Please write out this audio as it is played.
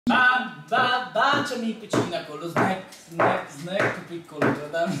Baciami piccina con lo snack piccolo.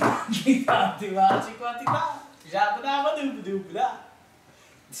 Tanti baci quantità.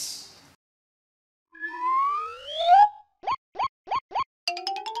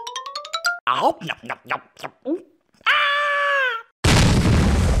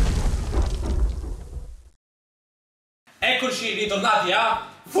 Eccoci ritornati a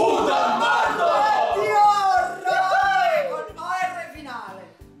FoodOfMordor! Con OR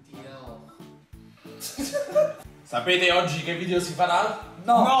finale. Sapete oggi che video si farà?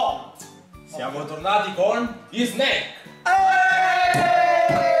 No. Siamo tornati con gli snack!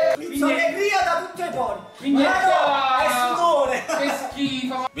 Pizzoneria da tutti i pori. Quindi è sudore. che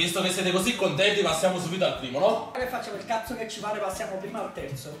schifo. Visto che siete così contenti, passiamo subito al primo, no? Che facciamo il cazzo che ci pare, passiamo prima al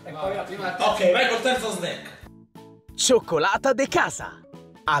terzo. E poi al primo. Ok, vai col terzo snack. Cioccolata de casa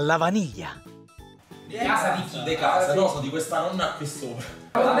alla vaniglia. Di casa di chi? De casa, no, sono di questa nonna qui sopra.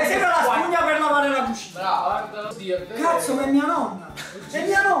 Mi sembra la spugna per lavare la cucina. Bravo, guarda, oddio, è vero. Cazzo, che è mia nonna. È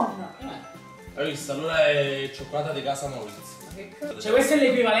mia nonna. Hai visto? Allora è cioccolata di casa Maurizio. Cioè questo è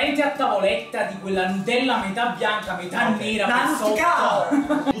l'equivalente a tavoletta di quella Nutella metà bianca, metà nera, Da per rusticare.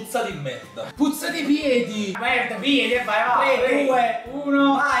 Puzza di merda. Puzza di piedi. Merda, piedi, vai. 3, 2,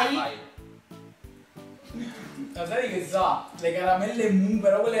 1. Vai. Ma sai che sa? Le caramelle mu,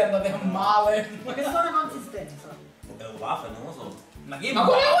 però quelle andate a male. Ma che sono consistenza? È un waffle, non lo so. Ma che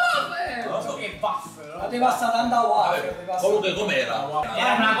waffle? Non lo so. Che waffle? Ma ti passa tanta waffle. Vabbè, comunque com'era?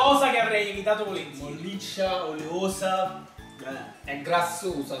 Era una cosa che avrei evitato volentieri. Molliccia, oleosa, È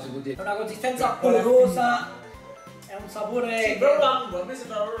grassosa, si può dire. È una consistenza polverosa. È un sapore. sì, però a me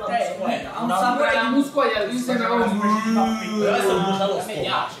sembra proprio la muscogliata. Ha un sapore La di muscogliata, mi sembra come Però adesso non c'ha lo a me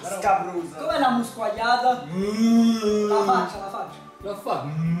piace, però. Scabrosa. Com'è la muscogliata? La faccia. L'ho fatto.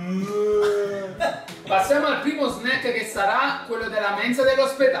 Passiamo al primo snack che sarà quello della mensa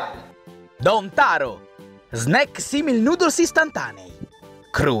dell'ospedale. Don Taro. Snack simil noodles istantanei.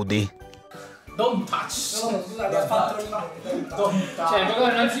 Crudi. Don't touch. No, scusa, mi ha fatto il Don't touch. Cioè,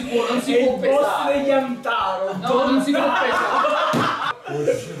 però non si può pesare. degli Antaro. No, non si può pesare.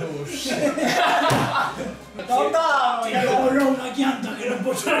 Dondaro, Ho una pianta che non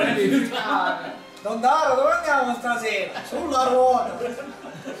posso rifiutare. Dondaro, dove andiamo stasera? Sulla ruota.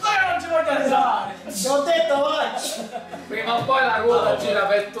 Ma non ci voglio andare. Ti ho detto vai. Prima o poi la ruota gira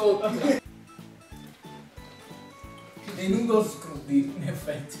per tutti. Dei noodles crudi, in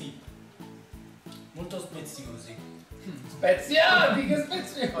effetti. Molto speziosi. Speziati, che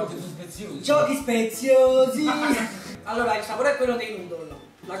speziosi? Giochi speziosi. Allora, il sapore è quello dei noodle.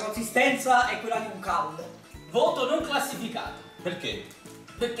 La consistenza è quella di un caldo. Voto non classificato. Perché?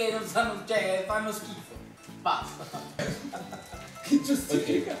 Perché non sanno, cioè, fanno schifo. Basta. Che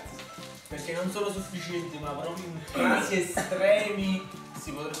giustificazione. Perché non sono sufficienti, ma proprio in casi estremi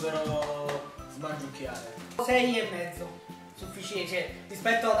si potrebbero smangiucchiare. 6,5. Sufficiente, cioè,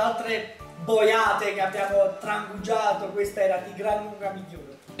 rispetto ad altre boiate che abbiamo trangugiato, questa era di gran lunga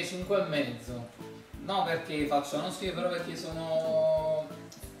migliore. 5,5. No, perché facciano schifo, però perché sono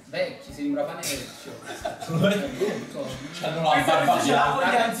vecchi, si sembra pane vecchio. C'hanno la barba bianca.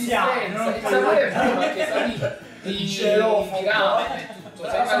 La consistenza, il sapore è buono perché sa di rame e tutto.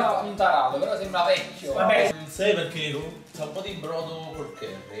 Sembra un tarato, però sembra vecchio. Vabbè, il 6 perché c'ha un po' di brodo col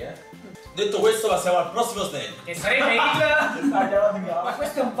curry, Detto questo passiamo al prossimo snack. Che sarebbe il... Ma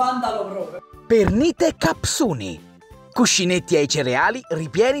questo è un vandalo proprio. Pernite capsuni. Cuscinetti ai cereali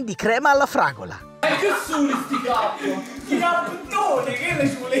ripieni di crema alla fragola. Che sono sti cazzo? Ti capputtone, che le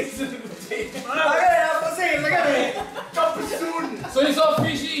ci volesse tutte. Ma che era frasella, che è? Capputtone. Sono i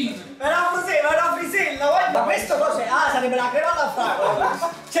sofficini. Era una frisella, guarda. Questo cos'è? Ah, sarebbe la crema alla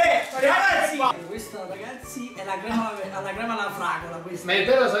fragola. Cioè, ragazzi. Questa, ragazzi, è la crema alla fragola, questa. Ma è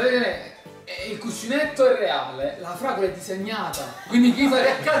vero, sapete, il cuscinetto è reale, la fragola è disegnata. Quindi chissà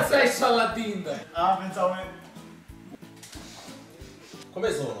che cazzo esce alla tinta. Ah, pensavo che...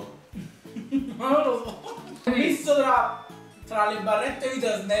 Come sono? Non lo so. Visto tra le barrette di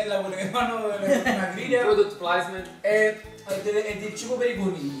Tasnella, quelle che fanno una griglia, product placement e del cibo per i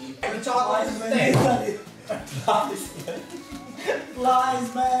conigli. C'ha la consistenza.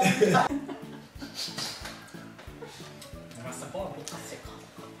 Placement. Basta un po' la bocca secca.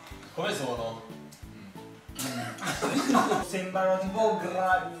 Come sono? Sembrano tipo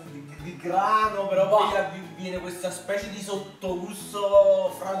di grano, però poi viene questa specie di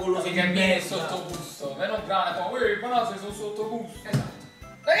sottogusto fragoloso. Che viene il sottogusto, e non grana, ma uè, ma sei sul sottogusto. Esatto.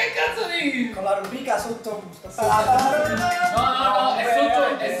 Ma che cazzo dici? Con la rubrica sottogusto. No,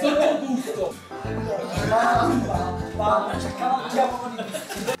 è sottogusto. Ci accavalchiamo di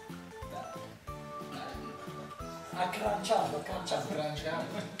questo. Accanciato.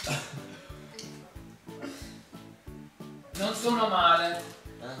 non sono male.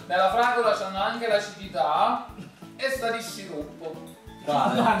 Nella fragola c'hanno anche l'acidità e sta di sciroppo.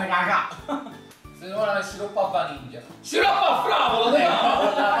 Guarda cacà. Se non è sciroppo a vaniglia. Sciroppo a fragola,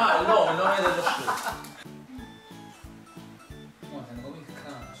 dai! No, non è dello sciroppo. No, sento come il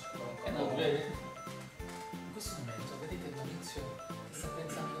crunch. No, vedi? In questo momento vedete il Maurizio che sta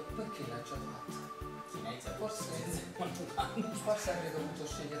pensando perché l'ha già fatto. Forse avrei dovuto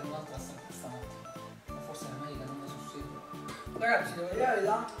scegliere un'altra stamattina. Ma forse la meglio non è sul sicuro. Ragazzi, devo dire la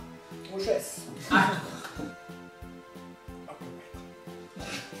verità, processo.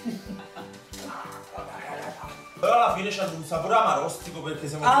 Però alla fine c'hanno un sapore amarostico perché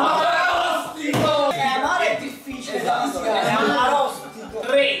siamo Amarostico! Amaro è difficile da mischiare, è amarostico.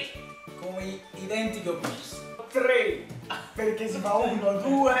 3 come identiche opinioni. 3 perché si fa 1,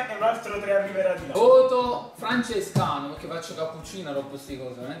 2 e un altro 3 arriverà di là. Voto francescano perché faccio cappuccino e roba queste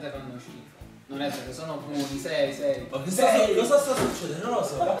cose, veramente fanno schifo. Non è perché sono buoni, 6. Ma cosa sta succedendo? Non lo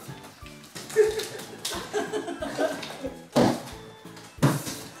so.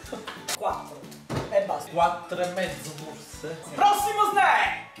 4 e basta. 4 e mezzo forse. Prossimo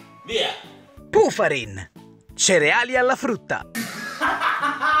snack! Via! Pufarin. Cereali alla frutta.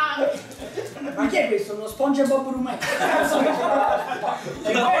 Ma chi è questo? Uno SpongeBob rumeno?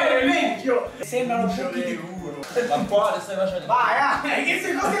 È meglio! Sembrano pochi. L'acquario stai facendo? Vai, che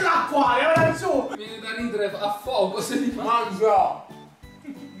se cos'è l'acquario? Ora su! Viene da ridere a fuoco se li fa. Mangia!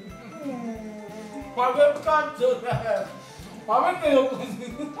 Ma che cazzo è? Ma perché lo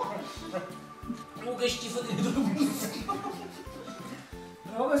così? Oh, che schifo di gusto!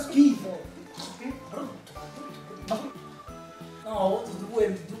 Ma che schifo! No, voto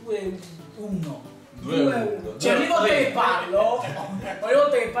 2, 1. 2-1. Cioè ogni volta che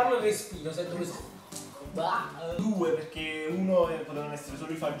parlo, respiro, sento questo. 2 perché 1 potevano essere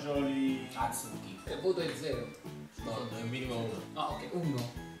solo i fagioli azzurri. Il voto è 0. No, è minimo 1. Ah, ok,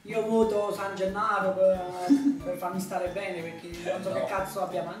 1. Io voto San Gennaro per farmi stare bene perché non so che cazzo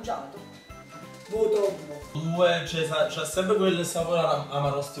abbia mangiato. Voto 1. 2, c'è sempre quel sapore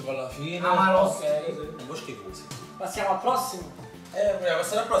amarostico alla fine. Amarostico. Un po' schifosi. Passiamo al prossimo. Vogliamo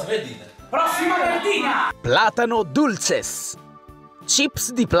passare al prossimo, che dite? Prossima verdina! Platano dulces.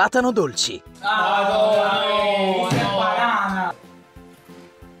 Chips di platano dolci. No, è banana!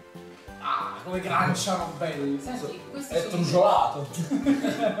 Ah, come granciano belli! Senti, questo È truciolato.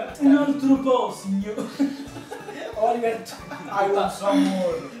 Un altro posino! Oliver, Forse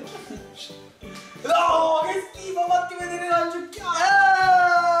amore! No, che schifo, fatti vedere la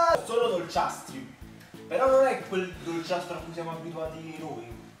giucchiata! Sono dolciastri, però non è quel dolciastro a cui siamo abituati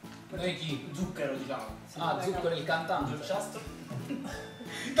noi. Noi chi? Zucchero, diciamo. Ah, Zucchero il cantante. Dolciastro?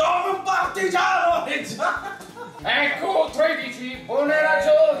 Come un partigiano! Ecco 13 buone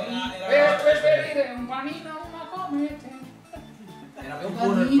ragioni per preferire un panino a una come te. Era più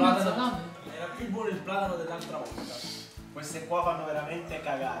buono il platano. Era più buono il platano dell'altra volta. Queste qua fanno veramente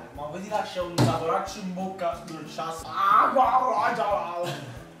cagare. Ma poi ti lascia un saporaccio in bocca dolciastro. Ah, guarda!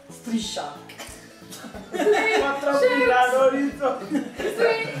 striscia. 4 birrani.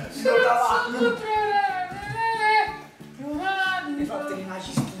 Mi fate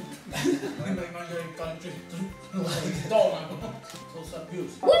rinasci stupido. Noi per mangiare il calcetto il stomaco. Sono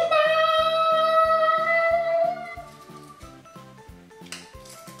sabbiosi.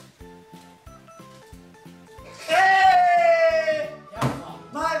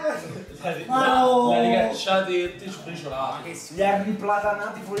 La ricacciati e ti sbriciolati. Li ha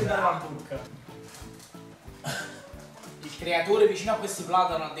riplatanati fuori dalla bocca. Il creatore vicino a questi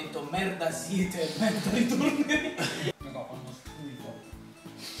platano ha detto merda siete, merda ritornerete. No, fanno schifo.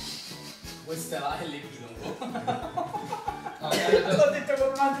 Questa è la l'epilogo. L'ho detto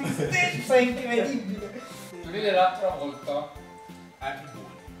con una tristezza incredibile. Vedete l'altra volta? È più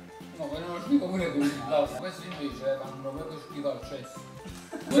buono. No, vengono schifo pure quelli. Questi invece fanno proprio schifo al cesso.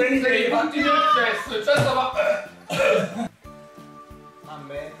 Sei Sei fatti del cesso, il cesso va. A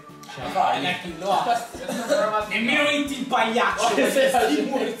me. Ce la fai? Chi lo ha? Nemmeno inti il pagliaccio. Che stai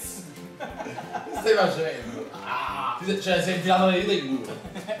facendo? Che stai facendo? Cioè, sei infilato le dita in culo.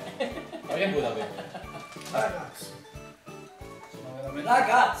 Ma che vuoi da me? Ragazzi. Sono veramente.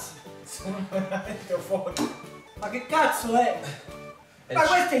 Ragazzi. Sono veramente fuori. Ma che cazzo è? Ma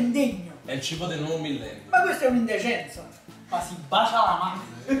questo è indegno. È il cibo del nuovo millennio. Ma questa è un'indecenza. Ma si bacia la mano.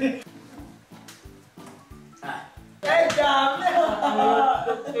 Già!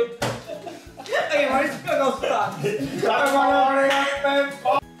 Ma che costante?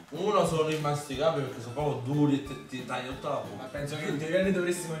 Uno sono immasticabili perché sono proprio duri e ti tagliano tutta la Ma bocca. penso che in teoria ne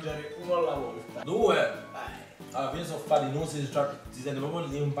dovresti mangiare uno alla volta. 2. Alla fine sono farinosi, cioè si sente proprio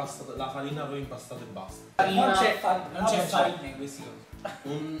l'impastato, la farina proprio impastata e basta. Non c'è farina. Non c'è farina in questi casi.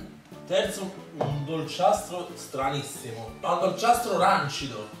 Un terzo, un dolciastro stranissimo. Un dolciastro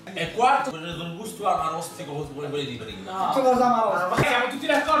rancido. E quarto, il gusto amarostico come quelli di prima. Che cosa amaro? Siamo tutti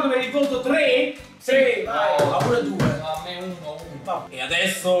d'accordo per il voto 3? Sì, vai. Ma pure 2. A me uno. E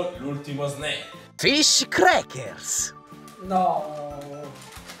adesso l'ultimo snack. Fish crackers. No.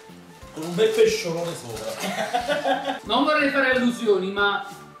 Con un bel pesciolone sopra. Non vorrei fare allusioni, ma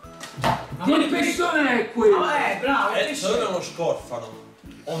che pescione è quello? Bravo, Secondo me è uno scorfano.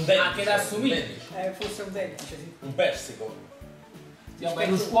 O un dentice. Anche da assomiglia. Un dentice. Forse un dentice, sì. Un persico. Vabbè,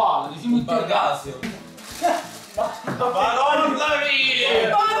 lo squalo, diciamo Un tutti ragazzi. bargasio. Madonna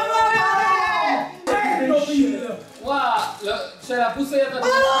mia! Guarda, c'è la puzza di attacco.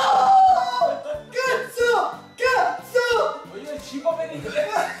 Cazzo! Voglio il cibo per i...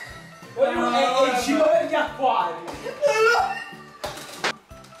 Voglio il cibo per gli acquari.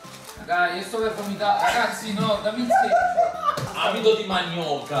 Raga, io sto per vomitare. Ragazzi, no, dammi il semplice. Amido di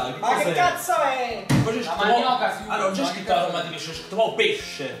manioca. Ma che cazzo è? Poi c'è La scritto manioca si usa. Ah, non c'è scritto aroma di pesce, c'è scritto proprio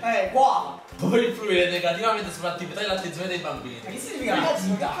pesce. Guava. Poi influire negativamente sull'attività e l'attenzione dei bambini. Ma che significa Ragazzi,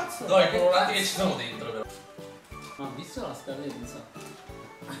 ma che attività? cazzo? No, i coloranti che ci sono dentro però. Ma ho visto la scadenza?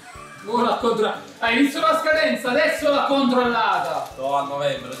 Hai visto la scadenza? Adesso l'ha controllata! No, a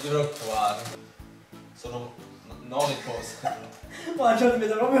novembre, non ti preoccupare. Sono 9 cose. Ma già ti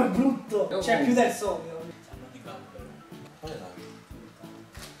vedo proprio brutto. Oh. C'è più del solito. Sanno di gambero. Qual è la?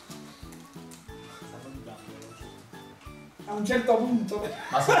 A un certo punto.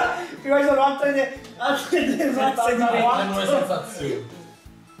 Ma sono Prima ci sono altre razze di le nuove sensazioni.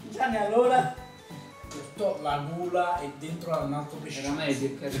 Gianni allora. Tutto la gula e dentro un altro pesce. Era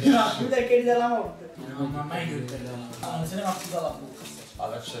meglio che No, più del che della morte. No, ma meglio il terreno. Non se ne va più dalla bocca. Ah,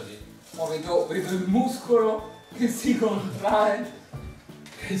 lasciali. oh, vedo il muscolo che si contrae.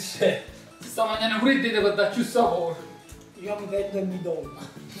 Che c'è? Si sta mangiando pure il dito per darci un sapore. Io mi vendo e mi do.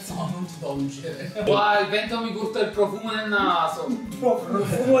 No, non ti do uccidere. Qua il vento mi porta il profumo nel naso.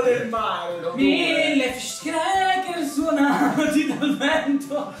 Profumo del mare. L'odore. 1000 fish cracker suonati dal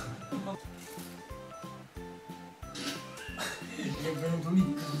vento. Mi è venuto un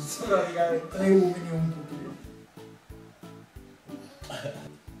ictus praticamente. 3 uomini e un pupino.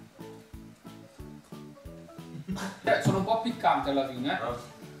 Sono un po' piccanti alla fine,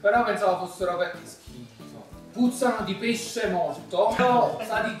 però pensavo fossero per... Che schifo. Puzzano di pesce morto, però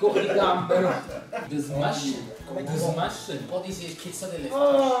sa di gambero. The smash? Come The smash? un po' di secchezza delle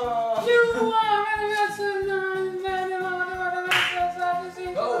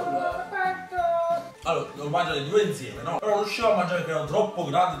Allora, lo mangiano 2 insieme, no? Però non riuscivo a mangiare perché erano troppo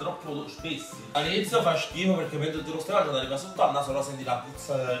grandi, troppo spessi. All'inizio fa schifo perché mentre te lo stai mangiando arriva sotto al naso, lo senti la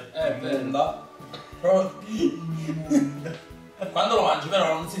puzza immonda. Però quando lo mangi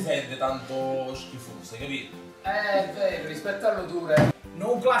però non si sente tanto schifoso, hai capito? È vero, rispetto all'odore.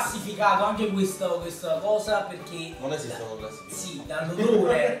 Non classificato anche questa cosa perché Non esistono classifiche. sì,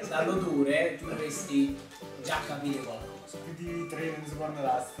 dall'odore tu dovresti già capire qualcosa. Più di 3 non si può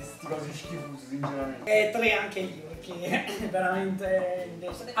andare, sti cose schifose sinceramente. 3 anche io, perché è veramente.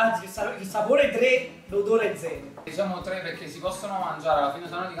 Anzi, il sapore 3, l'odore 0. Diciamo 3 perché si possono mangiare, alla fine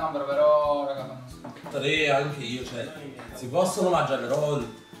sono di gambero, però raga fanno schifo. 3 anche io, cioè si possono mangiare però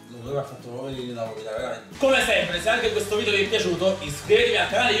l'odore mi ha fatto proprio venire da vomitare veramente. Come sempre, se anche questo video vi è piaciuto iscrivetevi al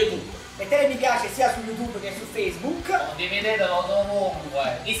canale YouTube. Mettete mi piace sia su YouTube che su Facebook. Condividetelo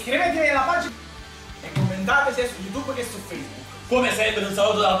dovunque. Iscrivetevi alla pagina e commentate sia su YouTube che su Facebook. Come sempre un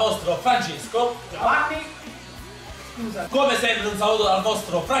saluto dal vostro Francesco. Giovanni, Scusa. Come sempre un saluto dal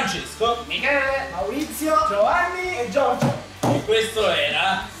vostro Francesco. Michele. Maurizio. Giovanni e Giorgio. E questo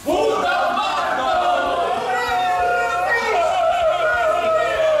era FoodOfMordor!